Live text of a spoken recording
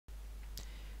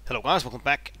Hello guys, welcome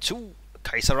back to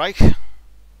Kaiserreich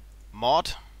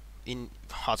mod in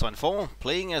Hardline 4,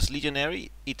 playing as Legionnaire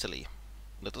Italy.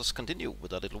 Let us continue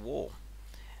with our little war.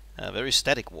 A very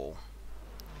static war.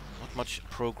 Not much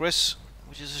progress,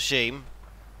 which is a shame.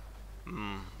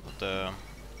 But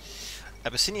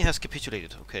Abyssinia has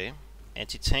capitulated, okay.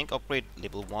 Anti-tank upgrade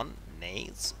level 1,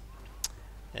 nice.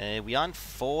 We are in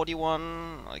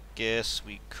 41, I guess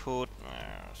we could...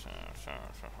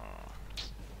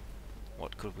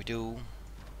 what could we do?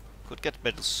 Could get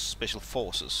better special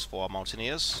forces for our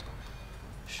mountaineers.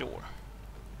 Sure.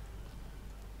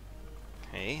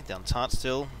 Okay, the Entente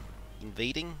still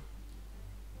invading.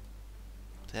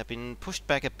 They have been pushed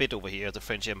back a bit over here, the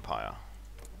French Empire,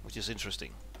 which is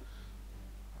interesting.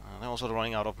 They're also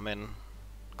running out of men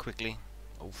quickly.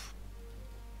 Oof.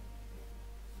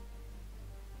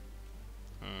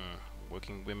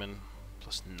 Working women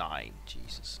plus 9,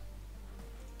 Jesus.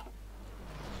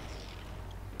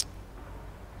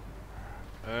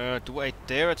 Do I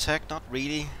dare attack? Not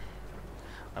really.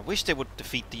 I wish they would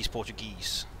defeat these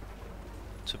Portuguese,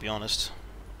 to be honest.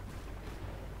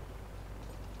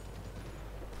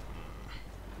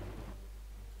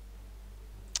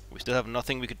 We still have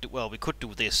nothing we could do. Well, we could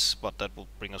do this, but that will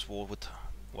bring us war with,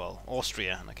 well,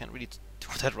 Austria, and I can't really do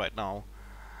that right now.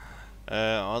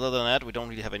 Other than that, we don't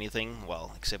really have anything,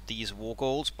 well, except these war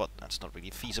goals, but that's not really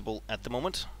feasible at the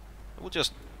moment. We'll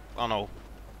just, I don't know,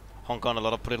 honk on a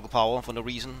lot of political power for no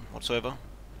reason whatsoever.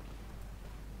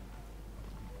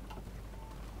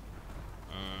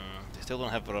 They still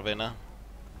don't have Ravenna.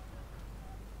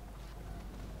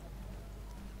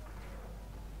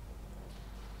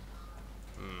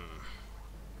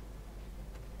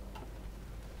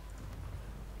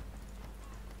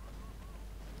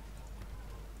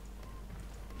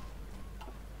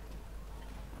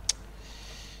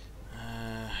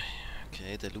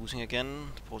 Okay, they're losing again,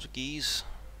 the Portuguese.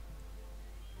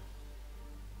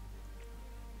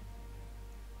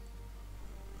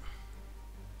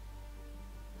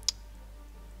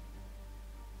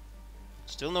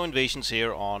 Still no invasions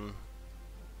here on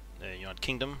the United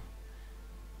Kingdom.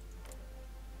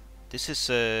 This is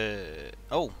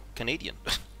oh, Canadian.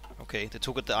 Okay, they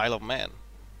took at the Isle of Man.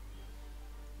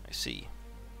 I see.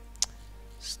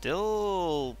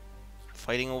 Still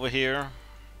fighting over here,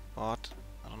 but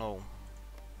I don't know.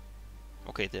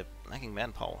 Okay, they're lacking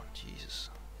manpower. Jesus.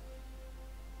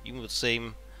 Even with the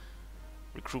same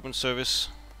recruitment service.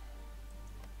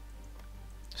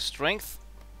 Strength.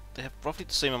 They have roughly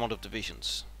the same amount of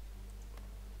divisions.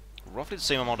 Roughly the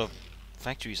same amount of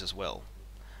factories as well.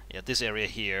 Yeah, this area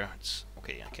here, it's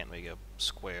okay, I can't make a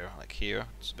square like here.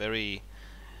 It's very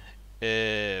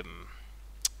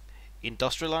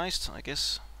industrialized, I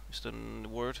guess is the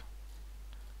word.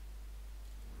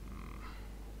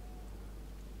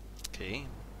 Okay,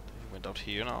 they went out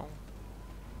here now.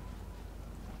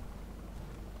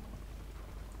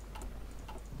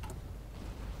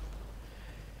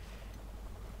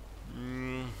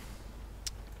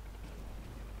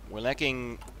 We're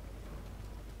lacking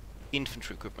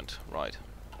infantry equipment, right.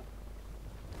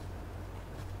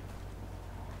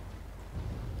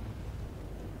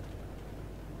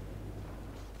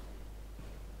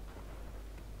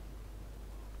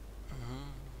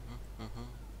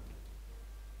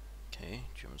 Okay,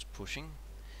 Germans pushing.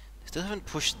 They still haven't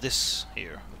pushed this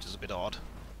here, which is a bit odd.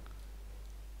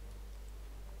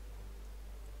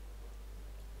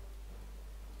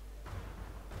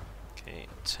 Okay,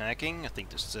 attacking. I think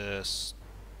this is...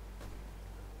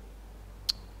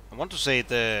 I want to say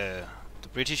the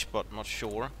British, but not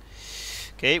sure.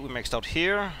 Okay, we maxed out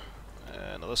here.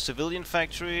 Another civilian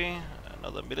factory,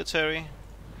 another military.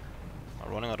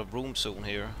 I'm running out of room soon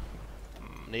here.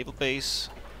 Naval base.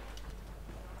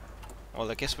 Well,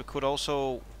 I guess we could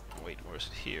also... Wait, where is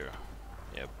it here?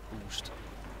 Yeah, boost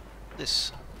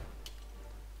this.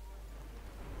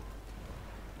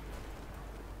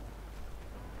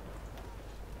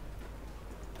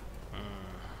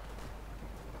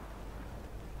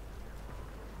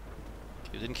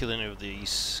 We didn't kill any of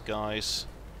these guys.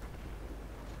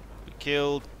 We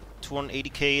killed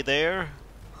 280k there.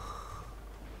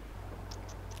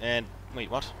 And wait,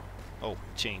 what? Oh,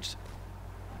 it changed.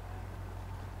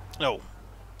 No,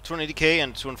 280k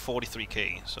and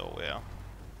 243k. So yeah,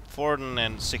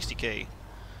 460k.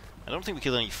 I don't think we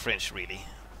killed any French really.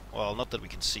 Well, not that we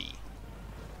can see.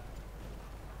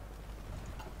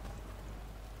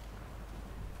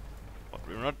 But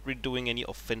we're not really doing any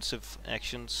offensive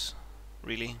actions.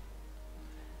 Really.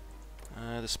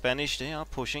 The Spanish, they are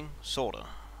pushing, sorta.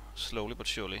 Slowly but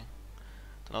surely.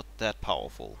 They're not that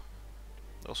powerful.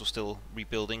 They're also still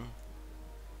rebuilding.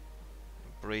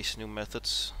 Embrace new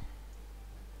methods.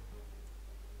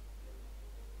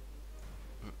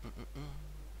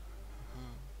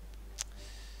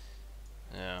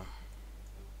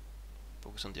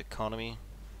 focus on the economy.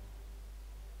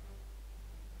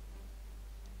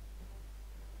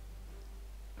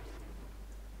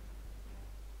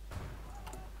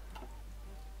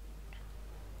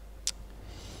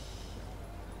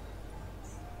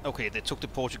 Okay, they took the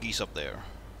Portuguese up there.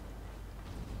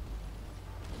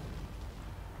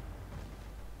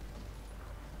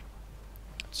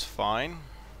 It's fine.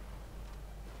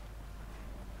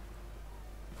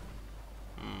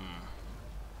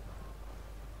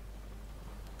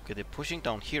 Okay, they're pushing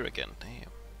down here again. Damn.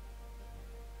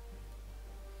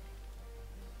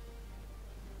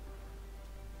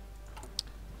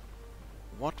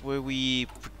 What were we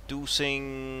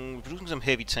producing? Producing some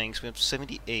heavy tanks. We have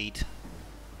 78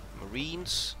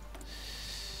 Marines.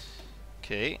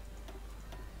 Okay.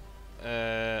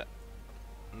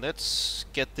 Let's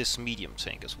get this medium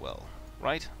tank as well,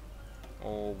 right?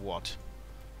 Or what?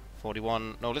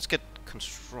 41. No, let's get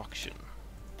construction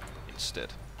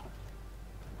instead.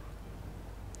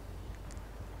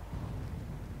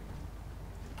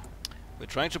 We're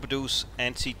trying to produce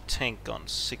anti-tank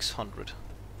guns, 600.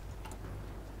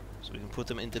 So we can put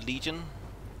them in the Legion.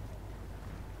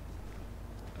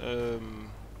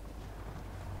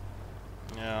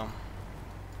 Yeah.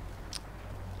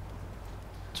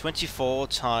 24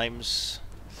 times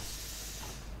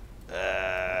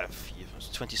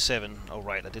 27. Oh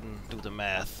right, I didn't do the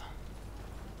math.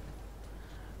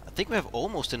 I think we have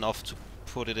almost enough to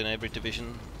put it in every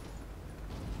division.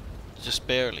 Just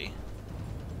barely.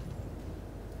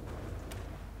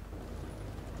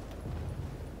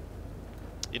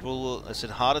 It will, as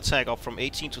a heart attack, up from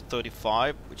 18 to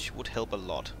 35, which would help a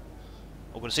lot.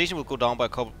 Organization will go down by a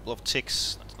couple of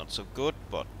ticks. That's not so good,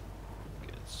 but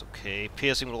it's okay.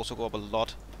 Piercing will also go up a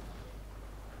lot.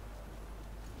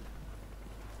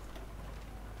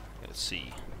 Let's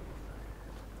see.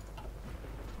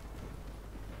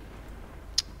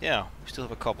 Yeah, we still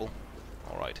have a couple.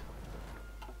 Alright.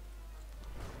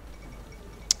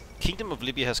 Kingdom of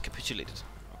Libya has capitulated.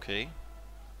 Okay.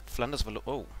 Flanders will...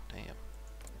 Oh, damn.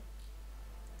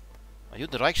 Are you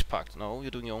in the Reichspakt? No,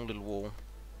 you're doing your own little war.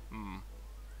 Hmm.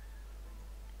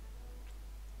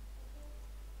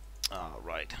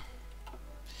 Alright.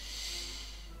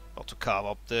 About to carve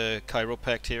up the Cairo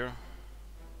Pact here.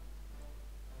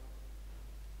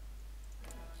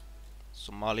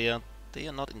 Somalia, they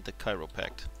are not in the Cairo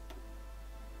Pact.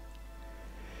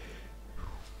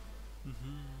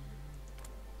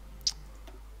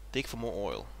 Dig for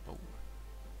more oil. Oh.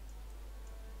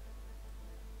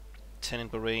 10 in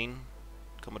Bahrain.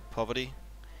 Combat poverty.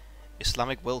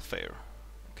 Islamic welfare.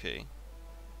 Okay.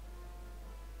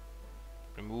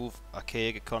 Remove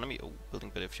archaic economy. Oh,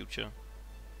 building better future.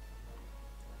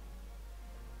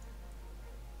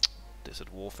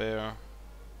 Desert warfare.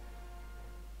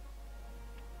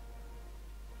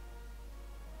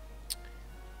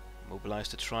 Mobilize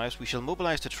the tribes. We shall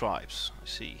mobilize the tribes. I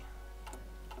see.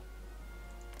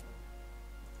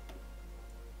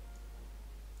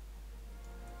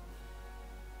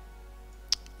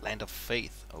 Land of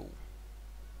Faith. Oh. You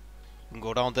can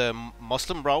go down the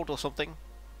Muslim route or something.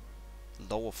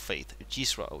 Law of Faith.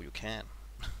 Jisra. Oh, you can.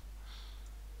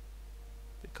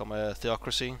 Become a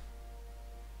theocracy.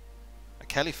 A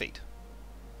caliphate.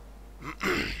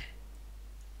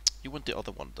 You want the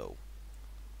other one though.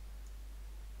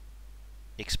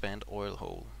 Expand oil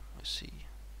hole. I see.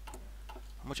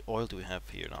 How much oil do we have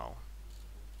here now?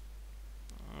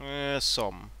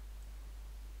 Some.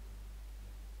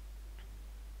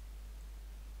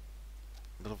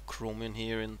 A lot of chromium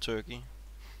here in Turkey.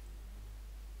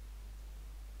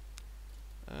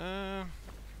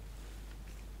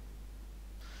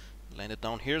 Landed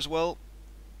down here as well.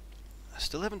 I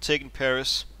still haven't taken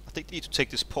Paris. I think they need to take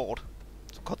this port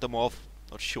to cut them off.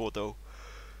 Not sure though.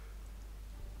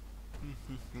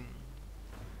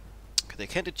 Okay, they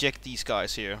can't eject these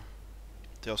guys here.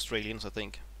 The Australians, I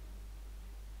think.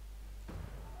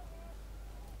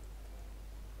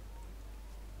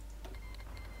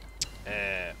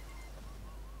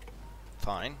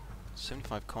 Fine.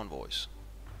 75 convoys.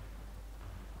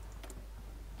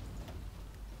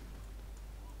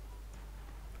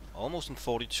 Almost in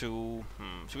 42.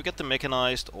 Should we get them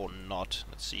mechanized or not?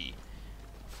 Let's see.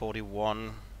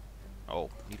 41. Oh,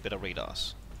 need better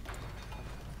radars.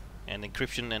 And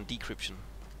encryption and decryption.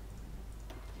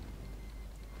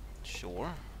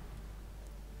 Sure.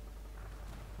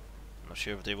 Not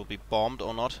sure if they will be bombed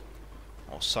or not.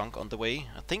 Or sunk on the way.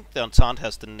 I think the Entente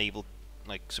has the naval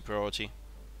superiority.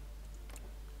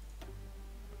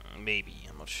 Maybe,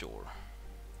 I'm not sure.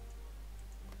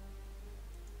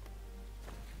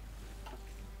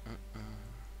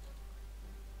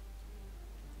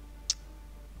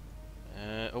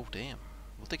 Oh damn.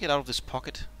 Will they get out of this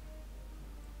pocket?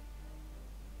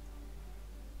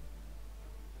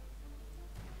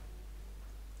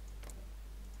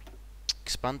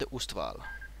 Expand the Ostwall.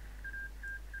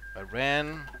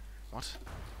 Iran. What?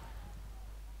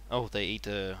 Oh, they ate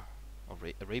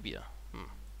Arabia.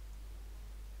 Hmm.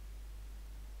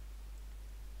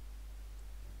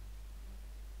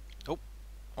 Oh,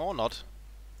 or not.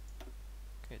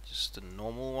 Okay, just a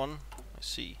normal one. I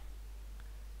see.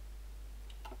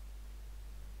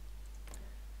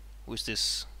 Who is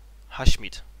this?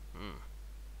 Hashmid. Hmm.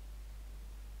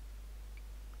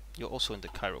 You're also in the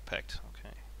Cairo Pact.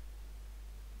 Okay.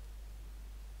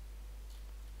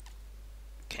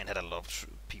 Can't have a lot of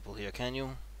people here, can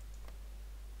you?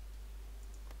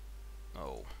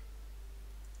 Oh.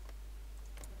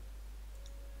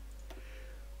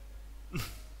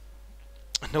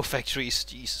 No factories.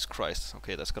 Jesus Christ.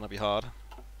 Okay, that's gonna be hard.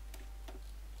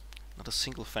 Not a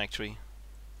single factory.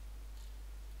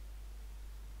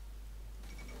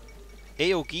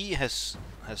 AOG has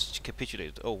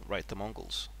capitulated. Oh, right, the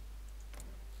Mongols.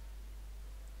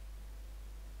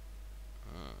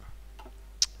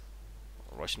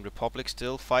 Russian Republic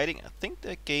still fighting. I think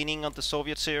they're gaining on the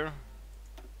Soviets here.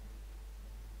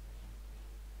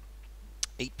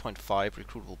 8.5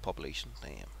 recruitable population.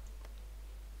 Damn.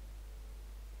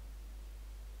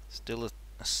 Still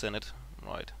a Senate.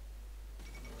 Right.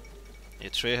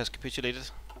 Eritrea has capitulated.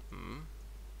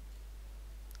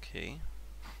 Okay.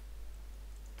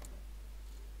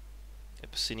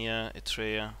 Abyssinia,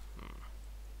 Eritrea.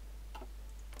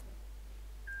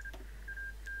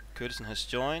 Kurdistan has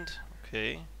joined.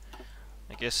 Okay.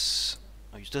 I guess...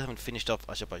 Oh, you still haven't finished off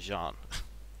Azerbaijan.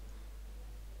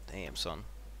 Damn, son.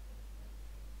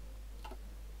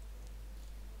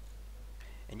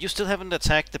 And you still haven't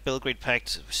attacked the Belgrade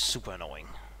Pact. Super annoying.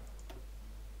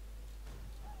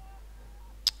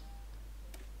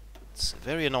 It's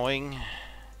very annoying.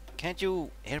 Can't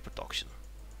you... Air production?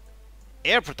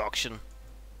 Air production?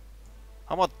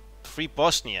 How about free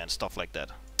Bosnia and stuff like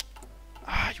that?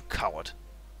 Ah, you coward.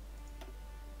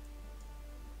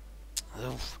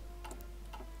 Oof.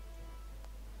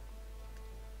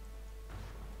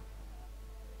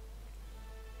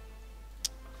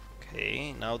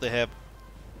 Okay, now they have...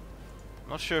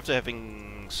 I'm not sure if they're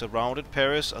having surrounded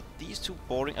Paris. Are these two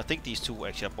boarding? I think these two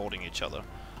actually are boarding each other.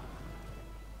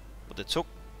 But they took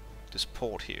this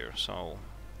port here, so...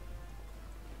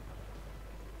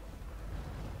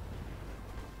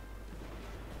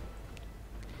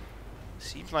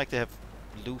 Seems like they have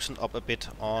loosened up a bit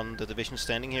on the division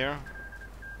standing here.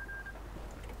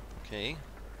 Okay.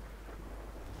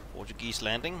 Portuguese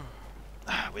landing.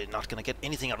 We're not gonna get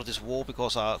anything out of this war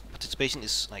because our participation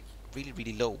is like really,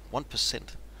 really low. 1%.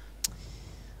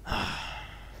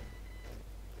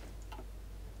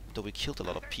 Though we killed a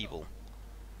lot of people.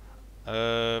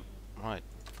 Right.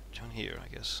 Down here, I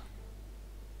guess.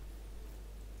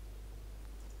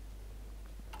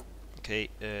 Okay,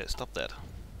 stop that.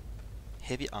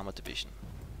 Heavy armor division.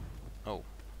 Oh.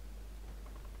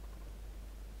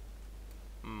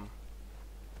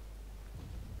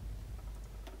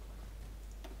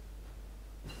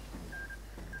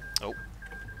 Oh.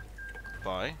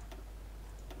 Goodbye.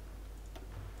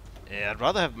 Yeah, I'd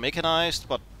rather have mechanized,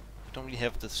 but we don't really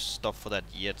have the stuff for that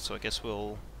yet, so I guess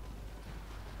we'll...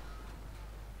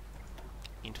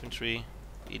 Infantry.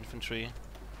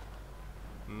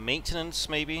 Maintenance,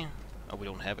 maybe? Oh, we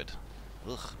don't have it.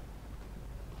 Ugh.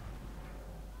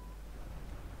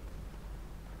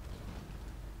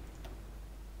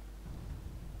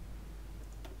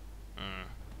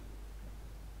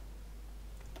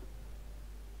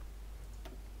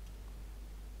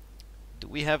 Do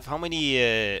we have... How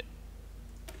many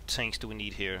tanks do we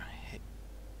need here?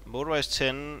 Motorized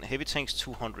 10, heavy tanks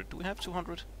 200. Do we have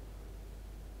 200?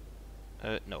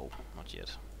 No, not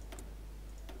yet.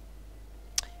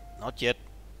 Not yet.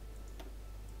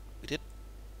 We did...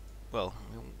 Well,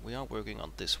 we are working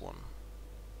on this one.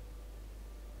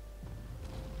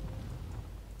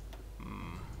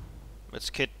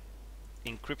 Let's get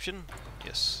encryption.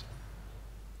 Yes.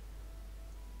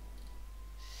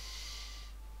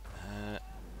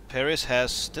 Paris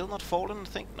has still not fallen, I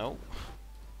think. No.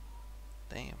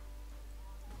 Damn.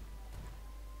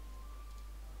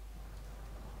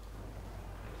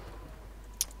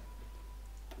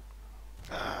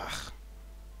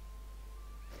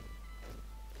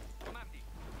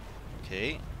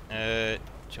 Okay.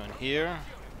 Join here.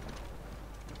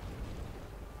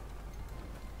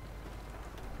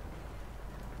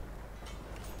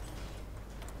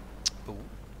 Ooh.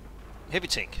 Heavy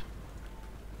tank.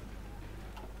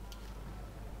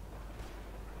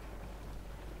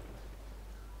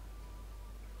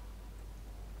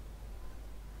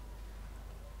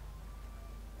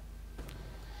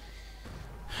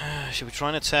 Should we try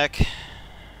and attack?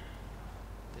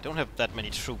 They don't have that many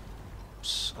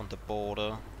troops on the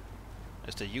border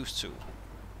as they used to.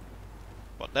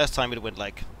 But last time it went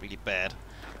like really bad.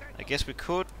 I guess we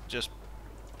could just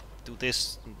do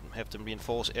this and have them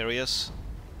reinforce areas.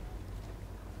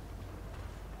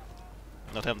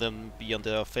 Not have them be on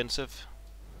the offensive.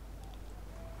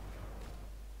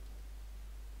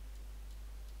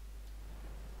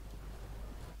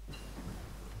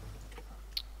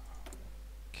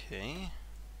 Okay.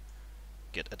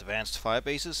 Get advanced fire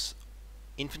bases.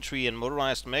 Infantry and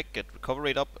motorized mech get recovery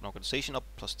rate up and organization up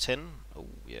 +10. Oh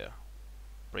yeah.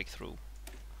 Breakthrough.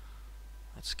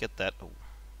 Let's get that. Oh.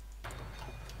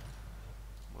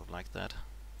 Would have liked that.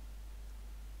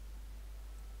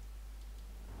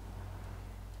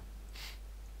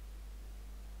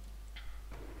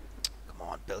 Come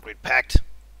on, Belgrade Pact!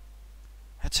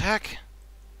 Attack!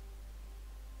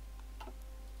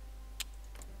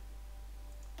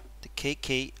 The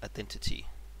KK identity.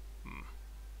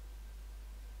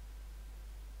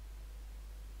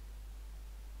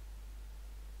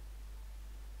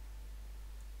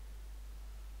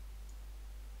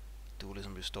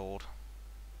 Dualism restored.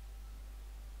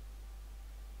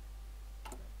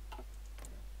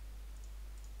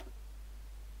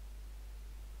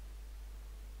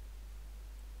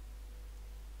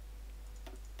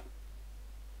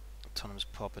 Autonomous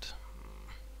puppet.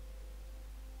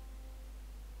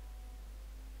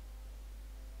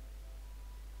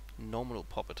 Nominal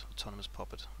puppet. Autonomous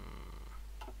puppet.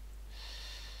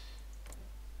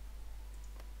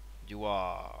 You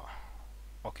are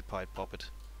occupied puppet.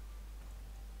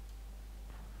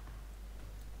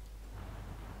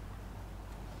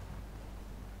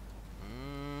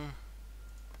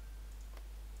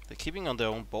 They're keeping on their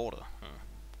own border.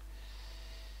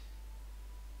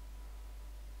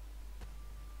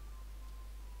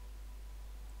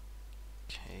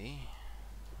 Okay.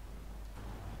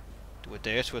 Do I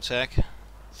dare to attack?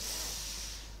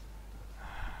 It's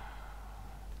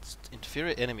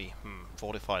inferior enemy.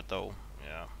 Fortified though.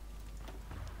 Yeah.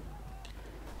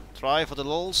 Try for the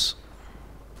lulz.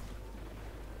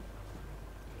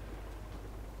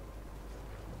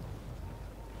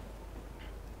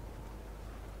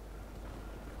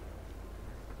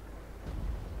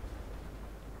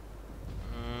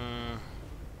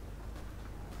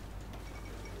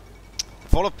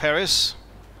 Fall of Paris.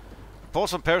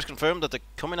 Reports from Paris confirm that the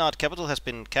Communard capital has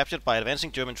been captured by advancing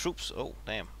German troops. Oh,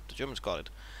 damn. The Germans got it.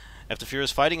 After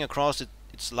furious fighting across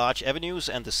its large avenues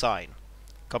and the Seine.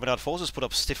 Communard forces put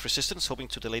up stiff resistance, hoping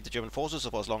to delay the German forces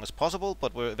for as long as possible,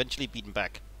 but were eventually beaten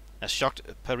back. As shocked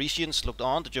Parisians looked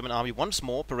on, the German army once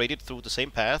more paraded through the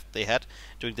same path they had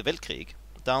during the Weltkrieg,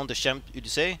 down the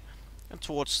Champs-Élysées and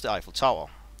towards the Eiffel Tower.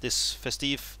 This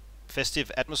festive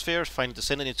atmosphere finally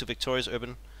descended into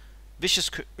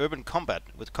vicious urban combat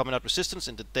with Communard resistance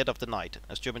in the dead of the night,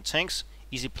 as German tanks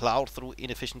easily plowed through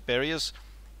inefficient barriers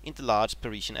in the large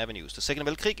Parisian avenues. The Second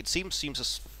Weltkrieg, it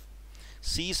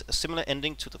sees a similar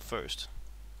ending to the first.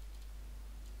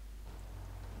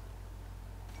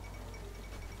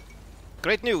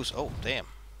 Great news! Oh, damn.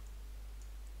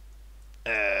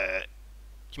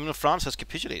 France has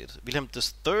capitulated. Wilhelm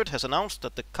III has announced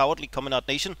that the cowardly Communard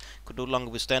nation could no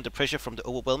longer withstand the pressure from the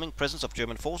overwhelming presence of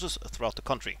German forces throughout the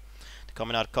country. The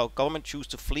Communard government chose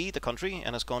to flee the country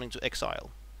and has gone into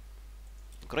exile.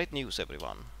 Great news,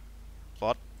 everyone.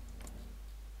 But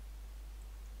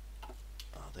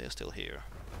they're still here.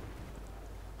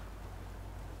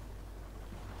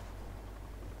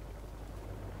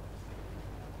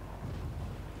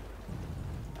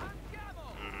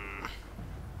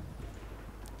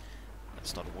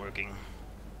 That's not working.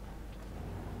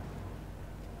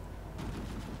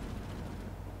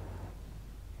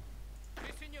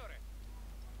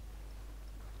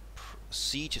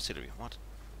 Siege artillery. What?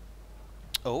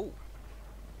 Oh.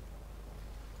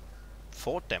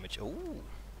 Fort damage. Oh.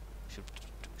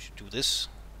 Should do this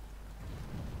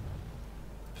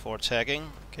before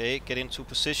attacking. Okay, get into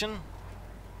position.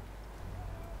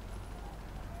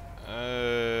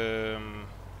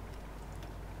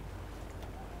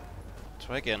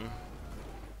 Try again.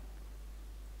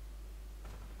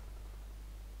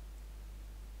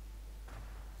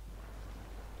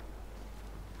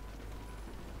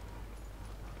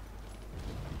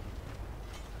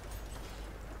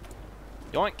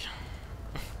 Yoink.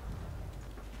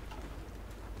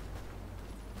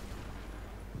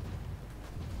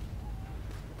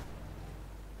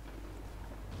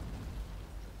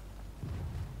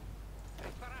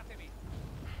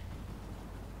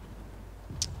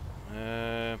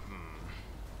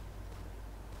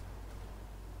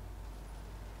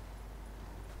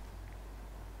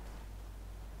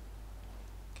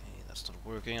 It's not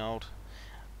working out.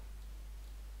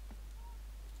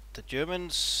 The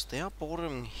Germans, they are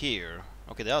bordering here.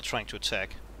 Okay, they are trying to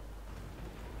attack.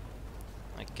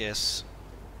 I guess.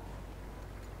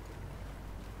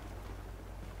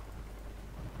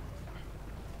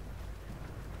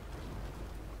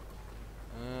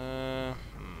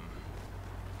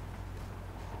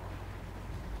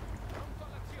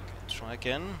 Try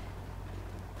again.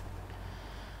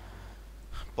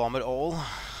 Bomb it all.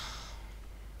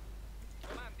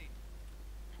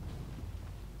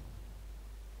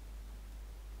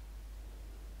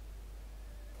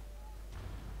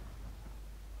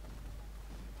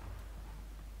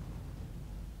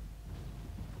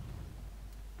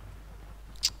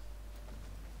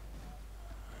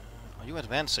 Are you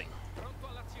advancing?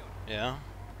 Yeah.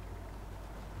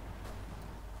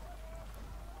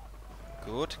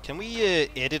 Good. Can we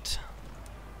edit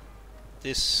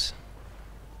this?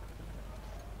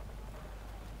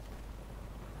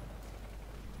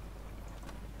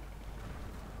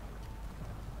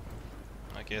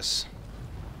 I guess.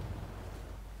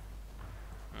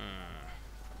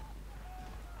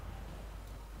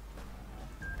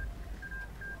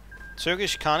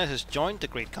 Turkish Khanate has joined the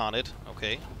Great Khanate.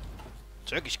 Okay.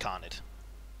 Turkish Khanate.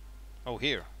 Oh,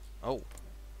 here. Oh.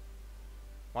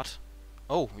 What?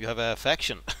 Oh, you have a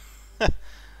faction.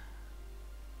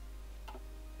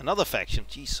 Another faction.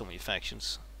 Jeez, so many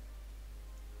factions.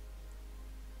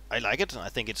 I like it. I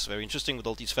think it's very interesting with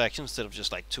all these factions instead of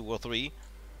just like 2 or 3.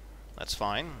 That's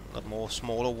fine. A lot more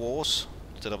smaller wars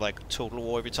instead of like total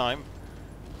war every time.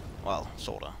 Well,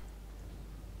 sorta.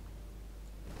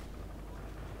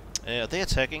 Are they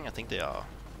attacking? I think they are.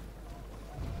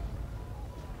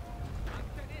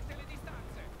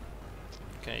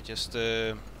 Okay, just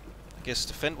I guess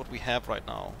defend what we have right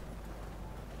now.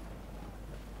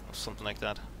 Or something like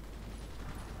that.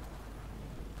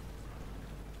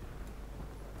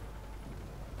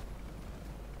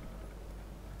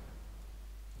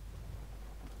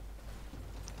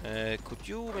 Could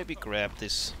you maybe grab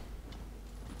this?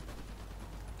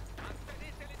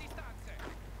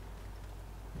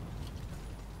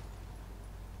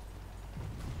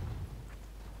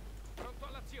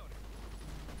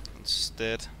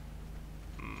 Instead.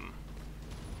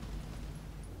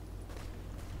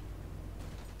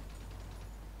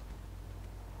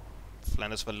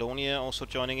 Flanders Wallonia also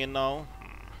joining in now.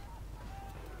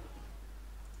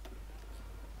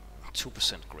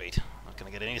 2%, great. Not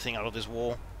gonna get anything out of this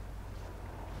war.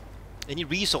 Any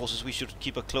resources we should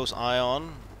keep a close eye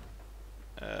on?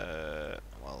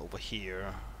 Well, over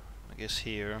here. I guess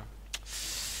here.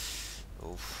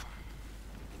 Oof.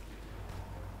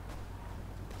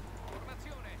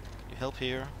 Can you help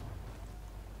here?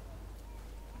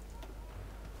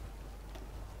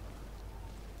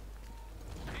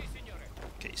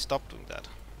 Okay, stop doing that.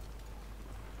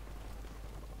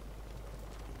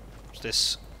 What's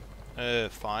this?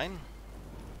 Fine.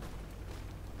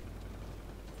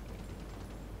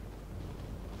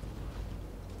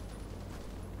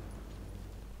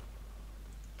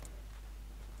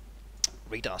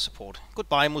 Radar support.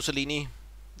 Goodbye, Mussolini.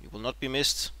 You will not be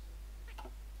missed.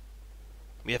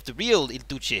 We have the real Il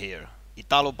Duce here.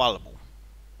 Italo Balbo.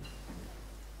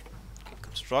 Okay,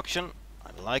 construction.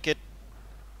 I like it.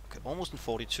 Okay, almost in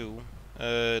 42.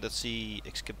 Let's see.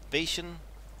 Excavation.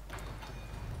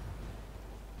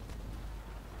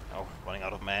 Oh, running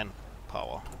out of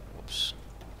manpower. Whoops.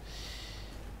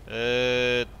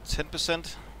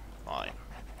 10%. Fine.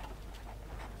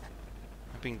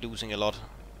 I've been losing a lot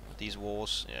of these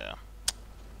wars, yeah.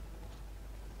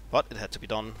 But it had to be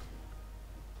done.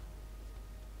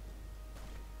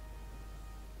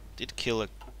 Did kill a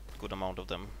good amount of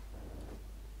them.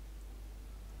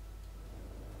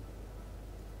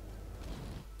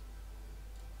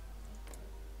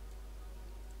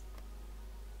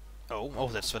 Oh,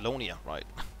 that's Wallonia, right.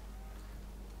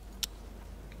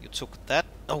 You took that?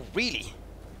 Oh, really?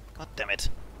 God damn it.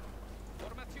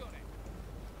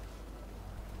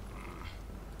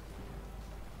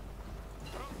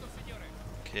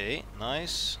 Okay,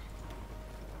 nice.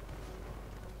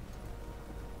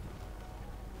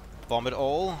 Bomb it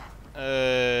all.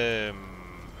 That's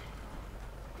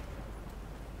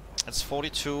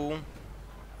 42.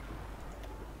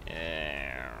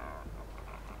 Yeah.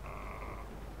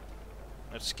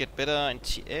 Let's get better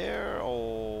anti-air,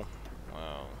 or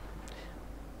well,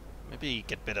 maybe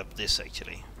get better of this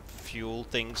actually. Fuel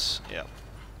things, yeah.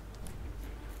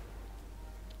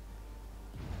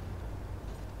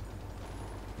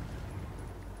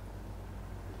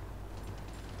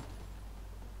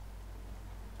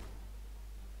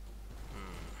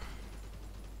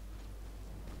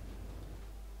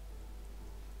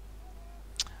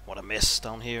 What a mess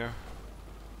down here.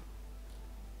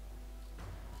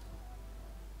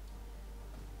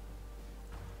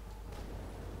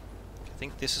 I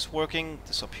think this is working.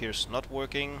 This up here is not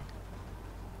working.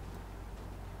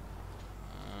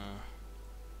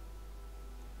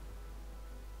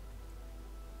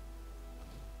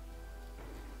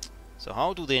 So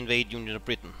how do they invade Union of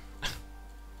Britain?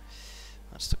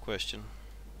 That's the question.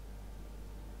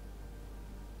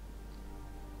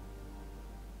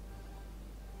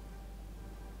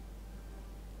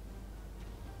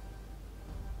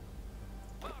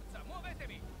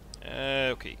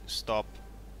 Okay, stop.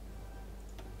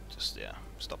 Just, yeah,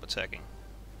 stop attacking.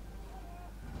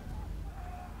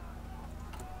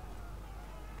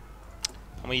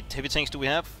 How many heavy tanks do we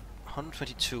have?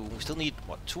 122. We still need,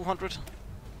 what, 200?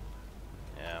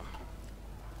 Yeah.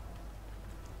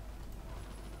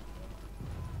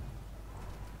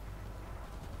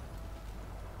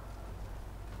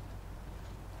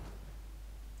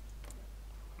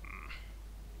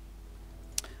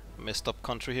 Messed up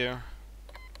country here.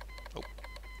 Oh.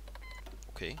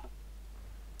 Okay.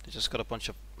 They just got a bunch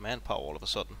of manpower all of a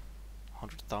sudden.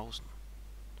 100,000.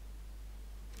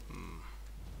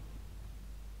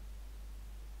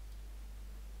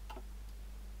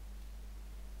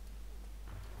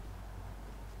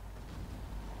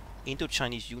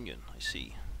 Indo-Chinese Union, I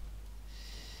see.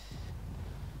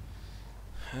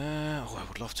 Oh, I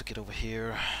would love to get over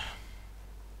here.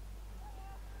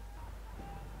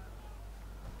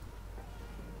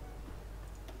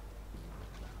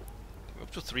 We're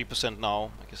up to 3%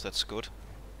 now. I guess that's good.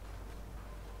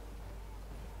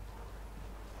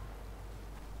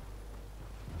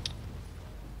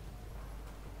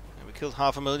 And we killed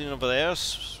 500,000 over there.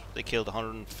 They killed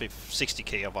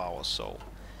 160k of ours, so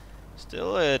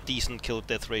still a decent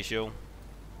kill-death ratio.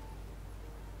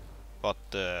 But,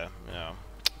 yeah,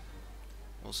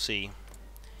 we'll see.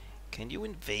 Can you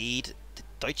invade the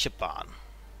Deutsche Bahn?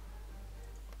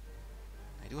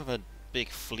 I do have a big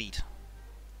fleet.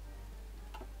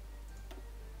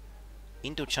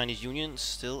 Indo-Chinese Union,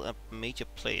 still a major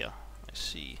player, I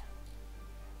see.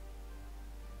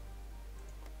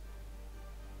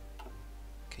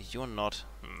 Okay, you're not.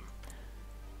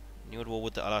 New at war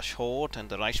with the Alash Horde and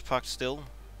the Reichspakt still.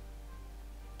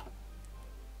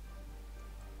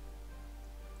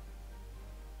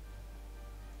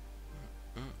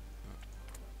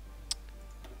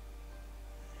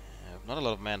 Not a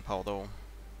lot of manpower though.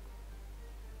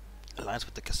 Alliance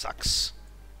with the Kazakhs.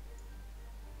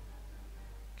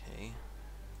 Okay.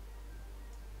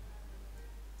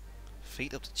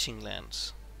 Fate of the Qing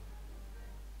lands.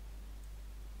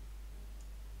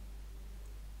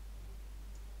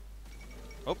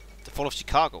 Oh, the fall of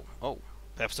Chicago. Oh,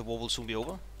 perhaps the war will soon be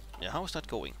over. Yeah, how is that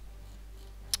going?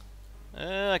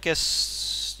 I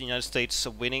guess the United States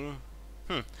are winning.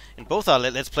 In both our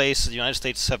Let's Plays, the United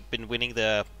States have been winning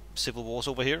their civil wars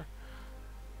over here.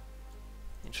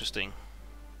 Interesting.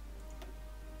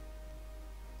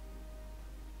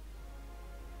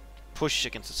 Push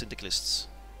against the syndicalists,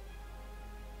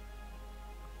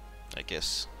 I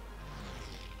guess.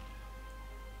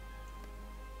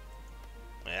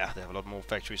 Yeah, they have a lot more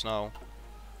factories now.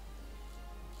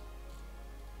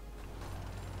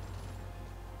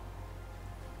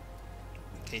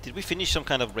 Okay, did we finish some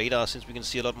kind of radar since we can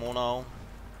see a lot more now?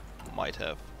 Might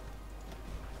have.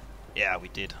 Yeah, we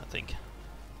did, I think.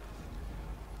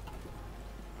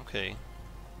 Okay.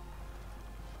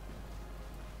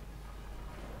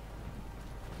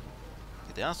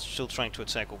 They are still trying to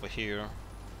attack over here.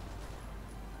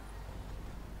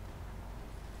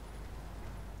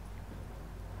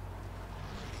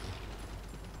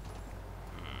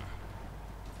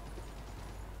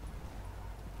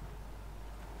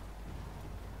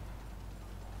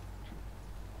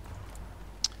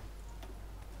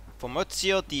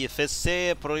 Promozio di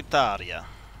FC Prioritaria.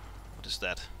 What is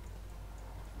that?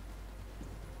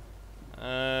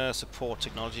 Support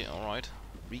technology, alright.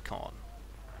 Recon.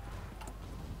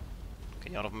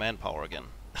 Okay, out of manpower again.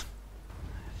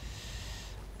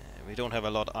 We don't have a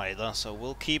lot either, so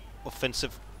we'll keep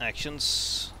offensive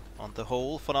actions on the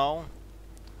whole for now.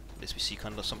 Unless we see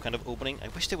some kind of opening. I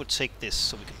wish they would take this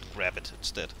so we could grab it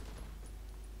instead.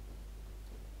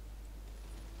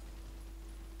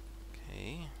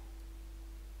 Okay.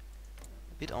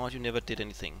 A bit odd you never did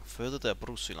anything. Further the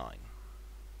Abruzzi line.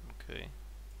 Okay.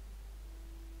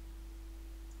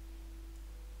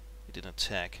 You didn't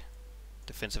attack.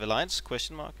 Defensive alliance?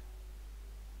 Question mark.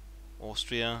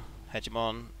 Austria,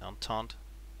 Hegemon, Entente.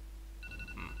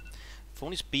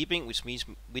 Phone is beeping, which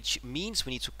means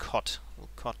we need to cut. We'll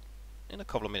cut in a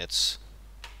couple of minutes.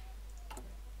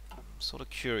 I'm sort of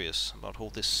curious about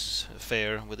all this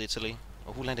affair with Italy.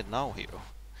 Oh, who landed now here?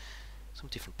 Some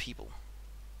different people.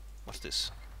 What's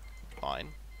this?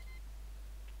 Fine.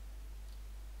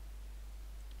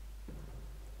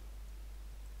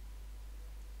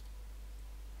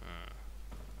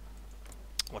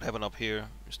 What happened up here?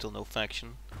 There's still no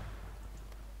faction.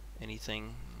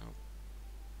 Anything? No.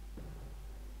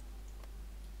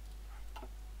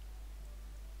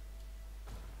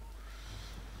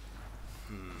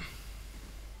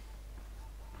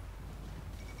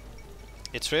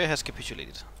 Eritrea has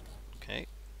capitulated. Okay.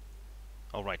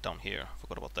 Oh, right down here.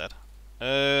 Forgot about that.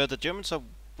 The Germans are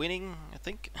winning, I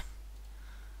think.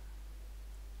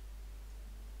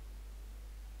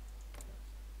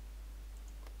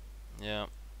 Yeah.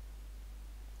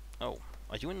 Oh,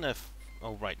 are you in the?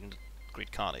 Oh, right, in the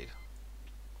Great Khanate.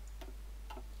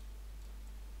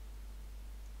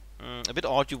 A bit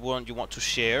odd. You want to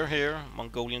share here,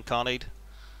 Mongolian Khanate.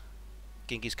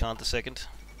 Genghis Khan II.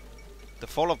 The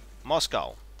fall of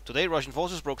Moscow. Today, Russian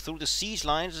forces broke through the siege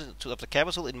lines of the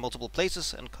capital in multiple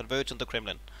places and converged on the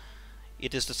Kremlin.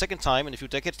 It is the second time in a few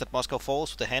decades that Moscow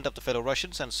falls to the hand of the fellow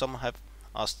Russians, and some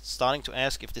are starting to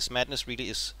ask if this madness really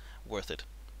is worth it.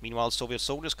 Meanwhile, Soviet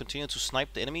soldiers continue to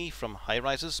snipe the enemy from high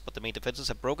rises, but the main defenses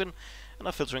have broken and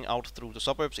are filtering out through the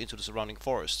suburbs into the surrounding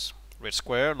forests. Red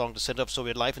Square, along the center of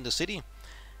Soviet life in the city,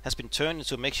 has been turned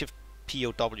into a makeshift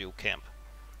POW camp,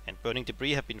 and burning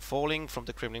debris have been falling from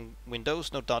the Kremlin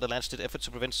windows, no doubt a last-ditch effort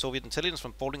to prevent Soviet intelligence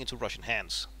from falling into Russian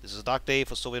hands. This is a dark day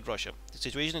for Soviet Russia. The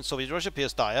situation in Soviet Russia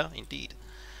appears dire, indeed.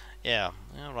 Yeah,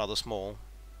 rather small.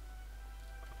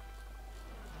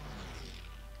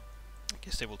 I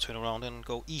guess they will turn around and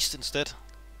go east instead.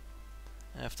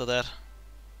 After that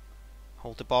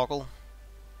whole debacle.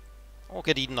 Or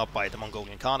get eaten up by the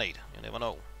Mongolian Khanate. You never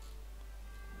know.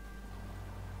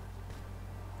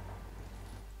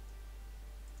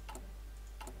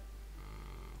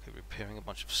 Okay, repairing a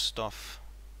bunch of stuff.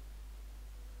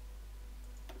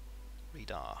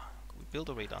 Radar. Can we build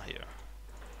a radar here?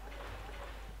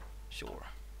 Sure.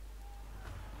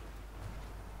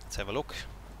 Let's have a look.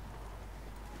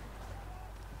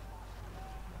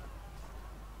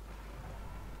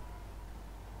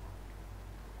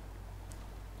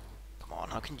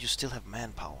 How can you still have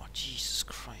manpower? Jesus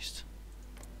Christ.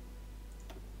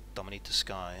 Dominate the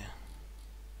sky.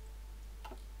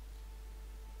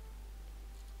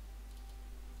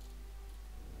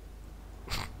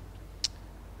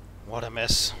 What a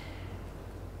mess.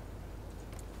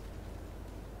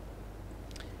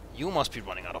 You must be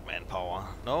running out of manpower.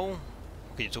 No?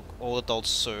 Okay, you took all adults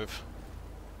serve.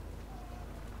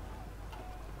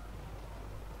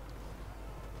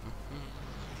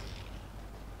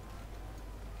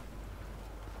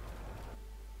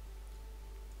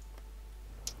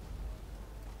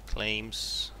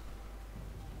 Claims.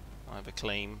 I have a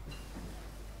claim.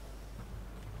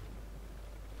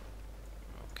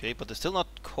 Okay, but they're still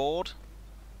not caught.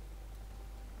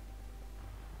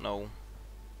 No.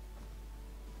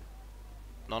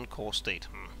 Non-core state.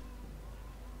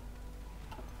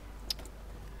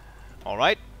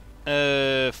 Alright.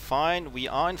 Fine. We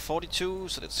are in 42,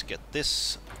 so let's get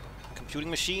this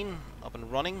computing machine up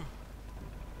and running.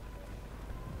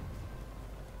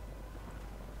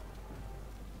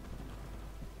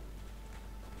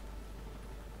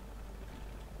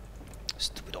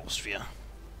 Stupid Austria.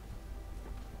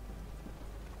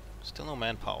 Still no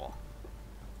manpower.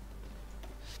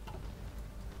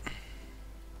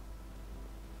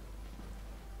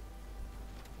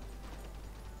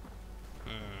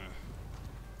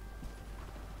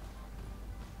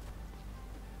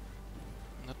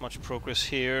 Not much progress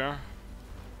here.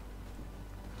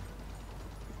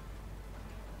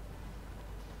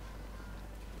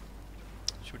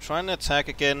 Should we try and attack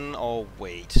again or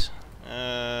wait?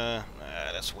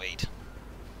 Let's wait.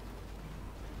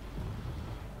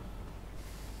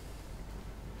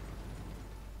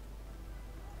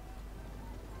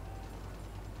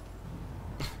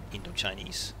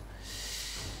 Indo-Chinese.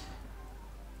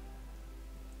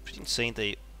 Pretty insane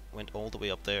they went all the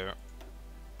way up there.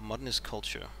 Modernist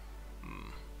culture.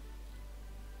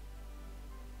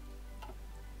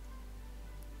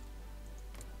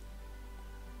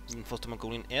 Reinforce the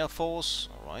Mongolian Air Force.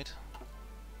 Alright.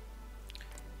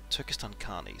 Turkestan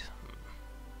Khanate.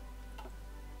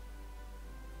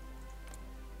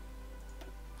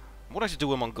 I would like to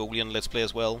do a Mongolian Let's Play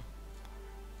as well.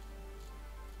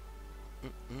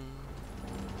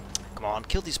 Come on,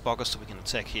 kill these buggers so we can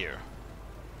attack here.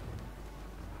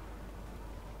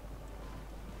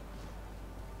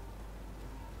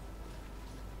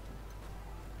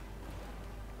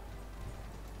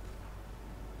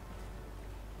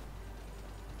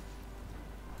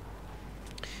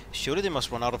 Surely they must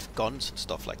run out of guns and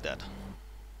stuff like that.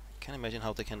 can't imagine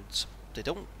how they can... They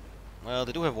don't... Well,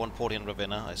 they do have one port in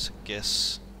Ravenna, I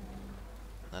guess.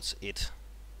 That's it.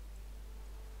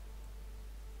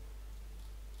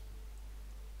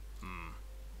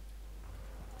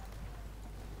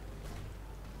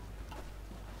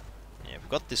 Yeah, we've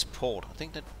got this port. I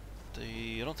think that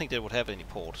I don't think they would have any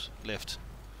port left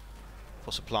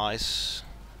for supplies.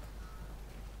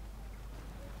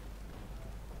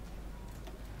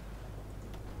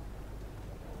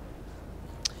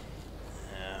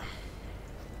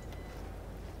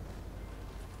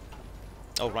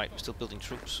 Oh right, we're still building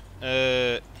troops.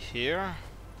 Here.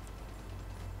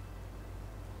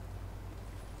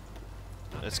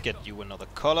 Let's get you another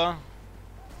color.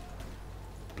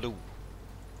 Blue.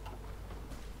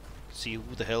 See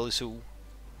who the hell is who.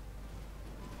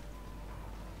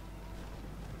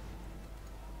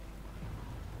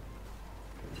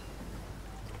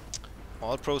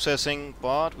 Oil processing,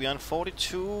 but we are on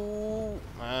 42.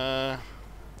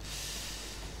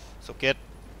 So get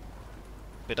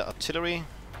better artillery.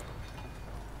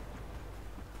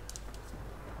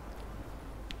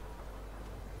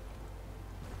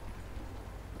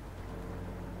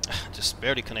 Just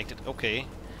barely connected. Okay.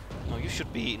 No, you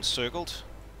should be encircled.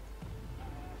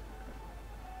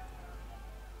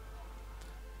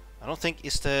 I don't think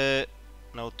is the...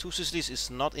 No, Two Sicilies is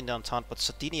not in the Entente, but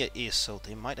Sardinia is, so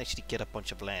they might actually get a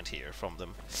bunch of land here from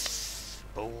them.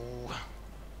 Oh.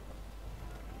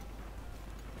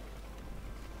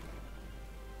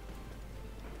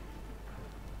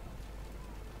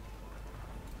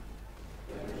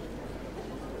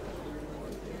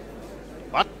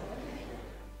 What?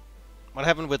 What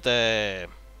happened with the...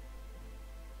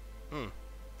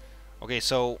 Okay,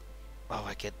 so... Oh,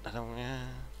 I don't...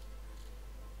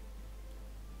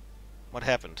 What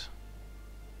happened?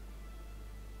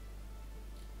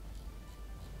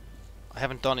 I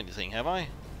haven't done anything, have I?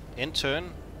 End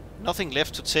turn? Nothing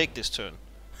left to take this turn.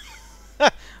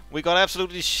 We got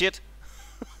absolutely shit.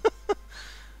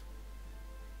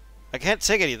 I can't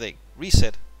take anything.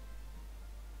 Reset.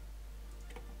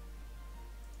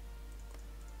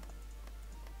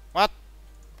 What?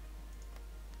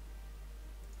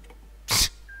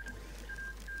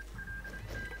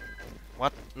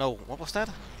 What? No, what was that?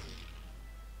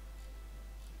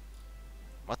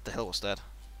 What the hell was that?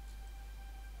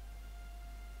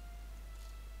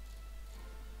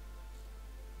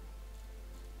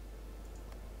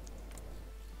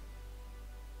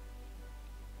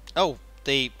 Oh,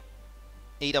 they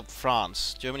ate up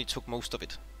France. Germany took most of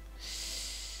it.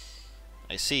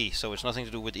 I see, so it's nothing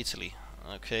to do with Italy.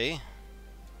 Okay.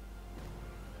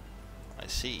 I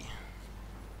see.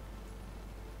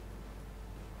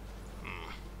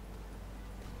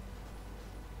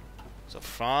 So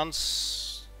France...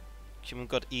 Cumin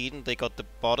got eaten, they got the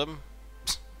bottom.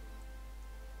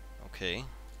 Okay.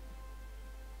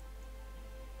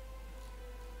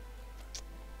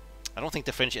 I don't think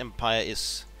the French Empire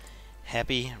is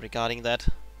happy regarding that.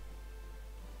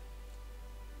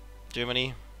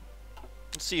 Germany.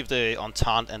 Let's see if the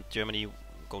Entente and Germany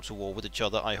go to war with each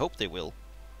other. I hope they will.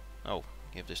 Oh,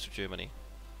 give this to Germany.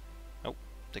 Oh,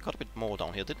 they got a bit more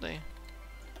down here, didn't they?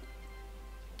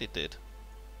 They did.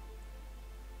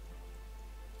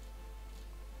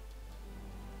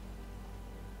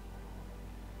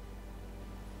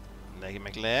 Laggy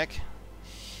McLag.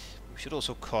 We should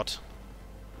also cut.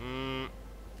 I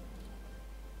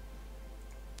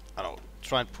don't know.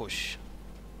 Try and push.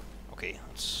 Okay,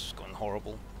 it's going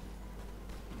horrible.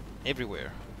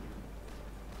 Everywhere.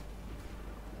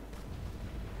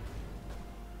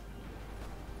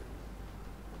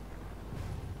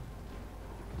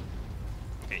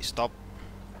 Okay, stop.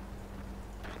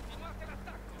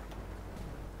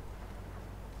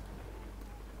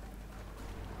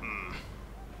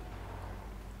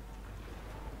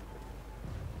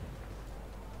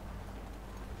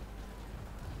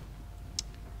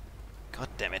 God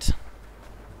damn it.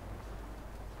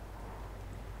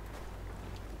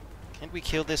 Can't we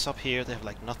kill this up here? They have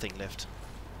like nothing left.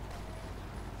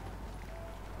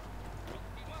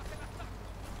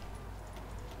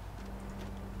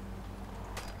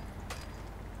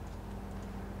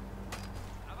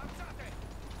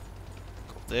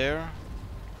 Go there.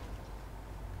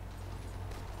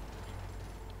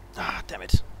 Ah, damn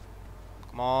it.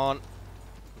 Come on.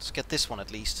 Let's get this one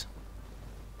at least.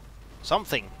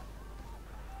 Something.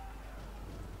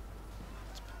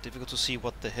 Difficult to see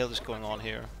what the hell is going on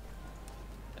here.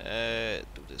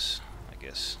 Do this, I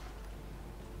guess.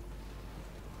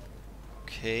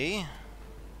 Okay.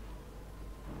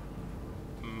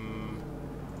 Can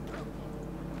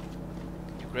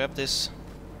you grab this?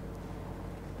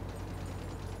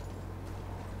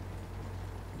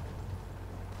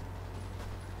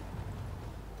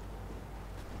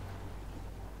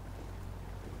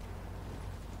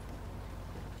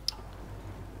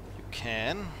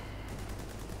 can.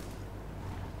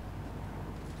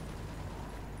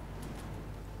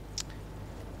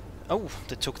 Oh,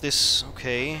 they took this.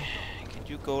 Okay. Can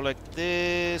you go like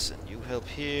this? And you help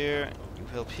here. And you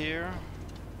help here.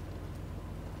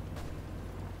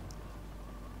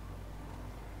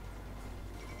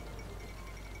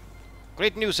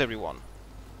 Great news, everyone.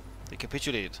 They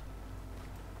capitulated.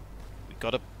 We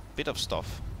got a bit of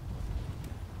stuff.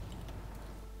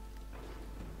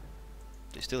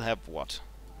 They still have what?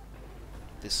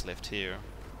 This left here.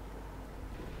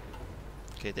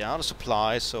 Okay, they're out of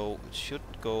supply, so it should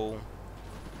go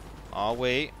our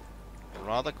way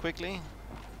rather quickly.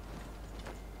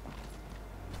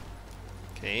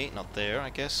 Okay, not there, I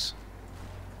guess.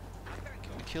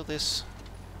 Can we kill this?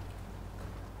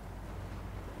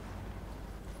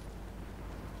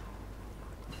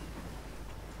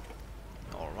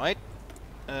 Alright.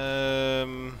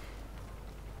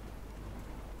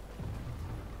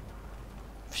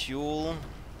 Fuel.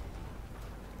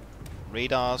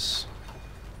 Radars.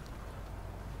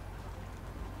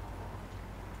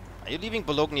 Are you leaving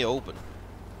Bologna open?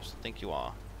 I think you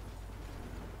are.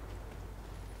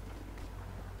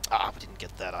 Ah, we didn't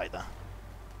get that either.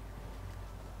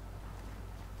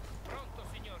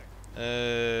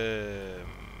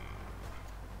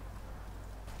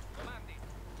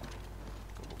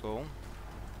 Go.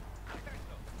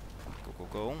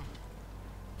 Go.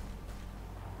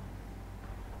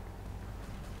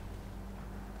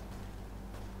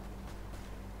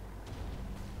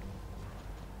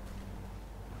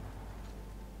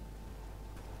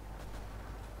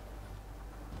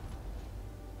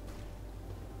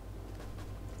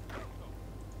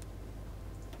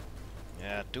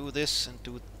 Yeah, do this and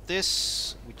do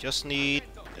this. We just need,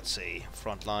 let's say,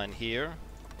 front line here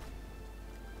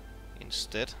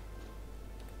instead.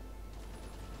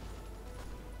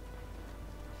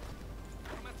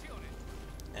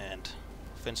 And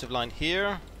offensive line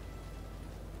here.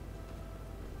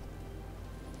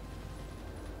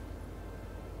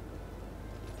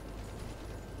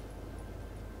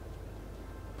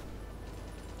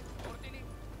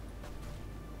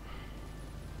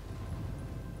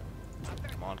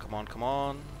 Come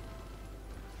on.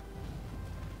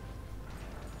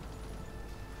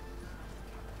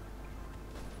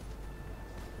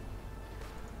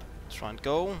 Try and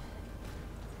go.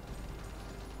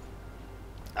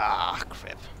 Ah,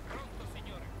 crap.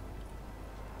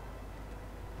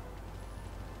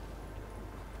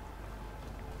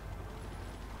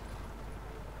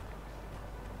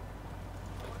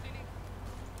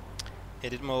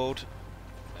 Edit mode.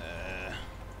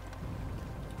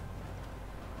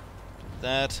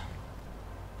 That.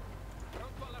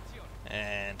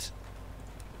 And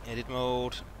edit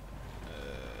mode.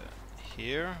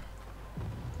 Here.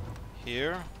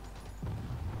 Here.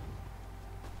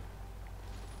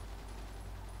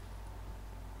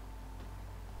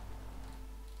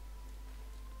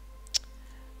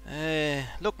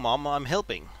 Look, Mom, I'm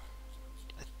helping.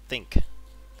 I think.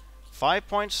 5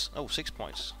 points? Oh, 6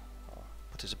 points. Oh,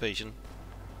 participation.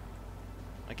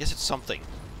 I guess it's something.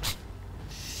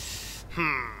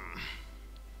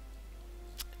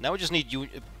 Now we just need you.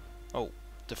 Oh,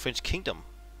 the French kingdom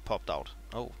popped out.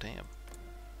 Oh, damn.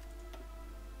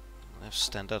 That's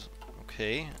standard.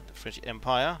 Okay, the French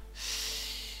Empire.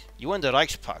 You and the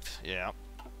Reichspakt, yeah.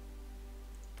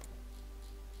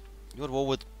 You're at war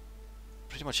with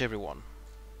pretty much everyone.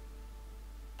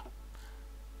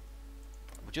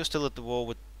 But you're still at the war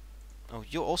with... Oh,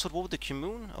 you're also at war with the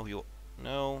Commune? Oh, you're...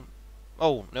 No.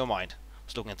 Oh, never mind. I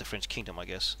was looking at the French kingdom, I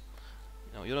guess.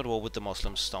 No, you're not at war with the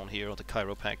Muslims down here, or the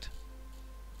Chiropractor.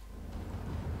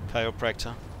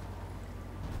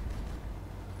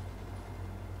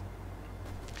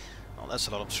 Oh, that's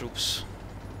a lot of troops.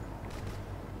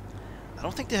 I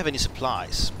don't think they have any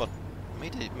supplies, but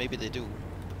maybe they do.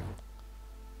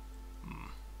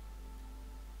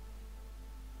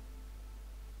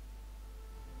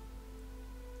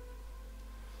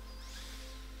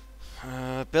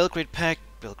 Belgrade Pact,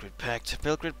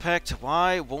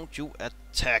 why won't you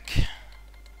attack?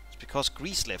 It's because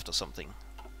Greece left or something.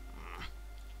 I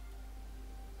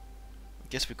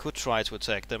guess we could try to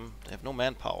attack them. They have no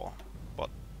manpower, but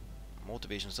more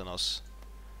divisions than us.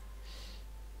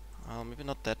 Maybe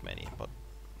not that many, but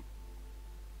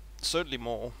certainly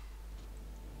more.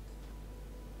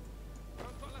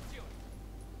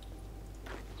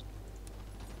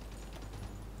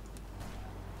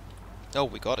 Oh,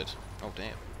 we got it. Oh,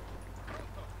 damn.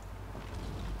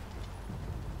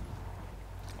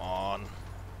 Come on.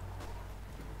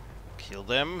 Kill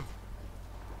them.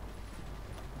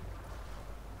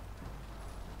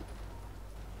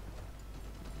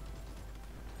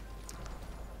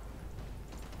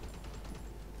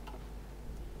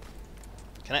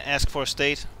 Can I ask for a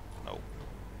state? No.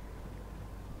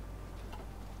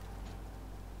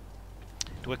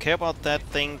 Do I care about that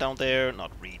thing down there?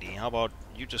 Not really. How about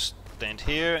you just stand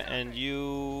here and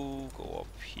you go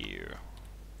up here?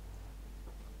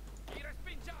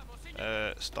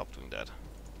 Stop doing that.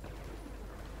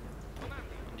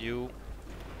 And you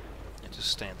just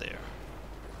stand there.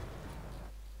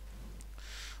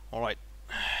 Alright.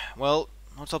 Well,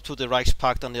 it's up to the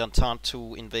Reichspakt and the Entente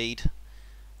to invade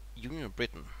Union of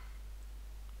Britain.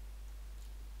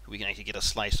 We can actually get a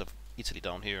slice of Italy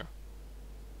down here.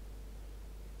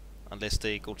 Unless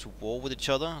they go to war with each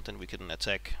other, then we can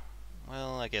attack,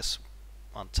 well, I guess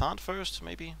Entente first,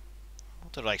 maybe? Or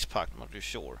the Reichspakt, I'm not really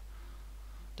sure.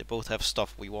 They both have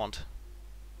stuff we want.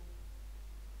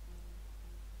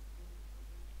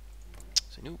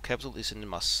 The new capital is in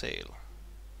Marseille.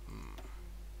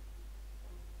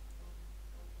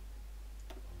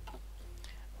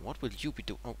 What will you be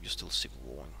doing? Oh, you're still civil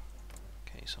warring.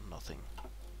 Okay, so nothing.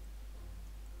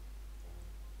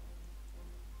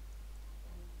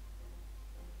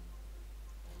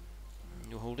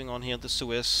 You're holding on here at the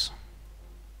Suez.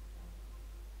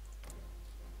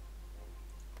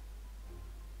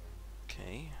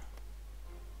 Okay.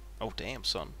 Oh, damn,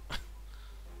 son.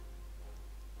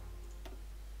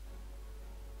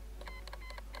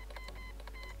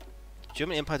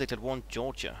 German Empire declared war on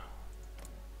Georgia.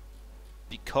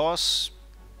 Because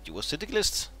you were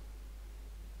syndicalist?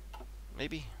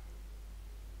 Maybe.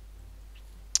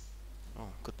 Oh,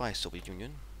 goodbye, Soviet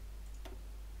Union.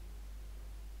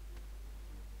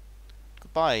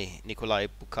 Goodbye, Nikolai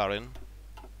Bukharin.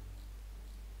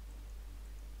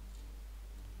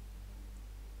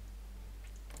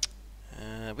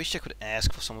 I wish I could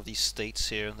ask for some of these states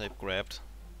here they've grabbed.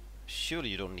 Surely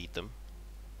you don't need them.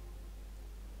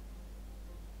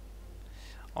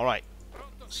 Alright,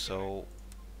 so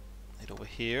head over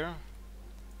here.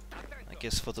 I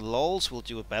guess for the lulz we'll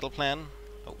do a battle plan.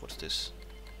 Oh, what's this?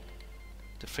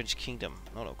 The French Kingdom.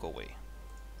 No, no, go away.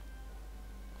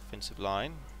 Offensive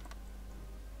line.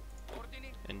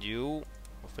 And you,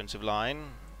 offensive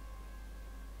line.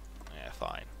 Yeah,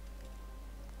 fine.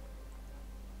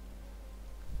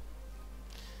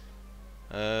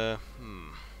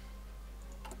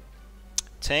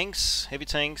 Tanks, heavy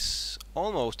tanks,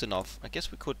 almost enough. I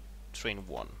guess we could train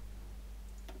one.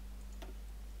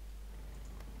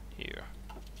 Here.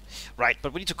 Right,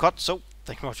 but we need to cut, so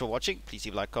thank you very much for watching. Please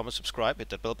leave a like, comment, subscribe, hit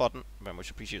that bell button. Very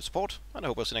much appreciate your support, and I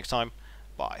hope I'll see you next time.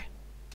 Bye.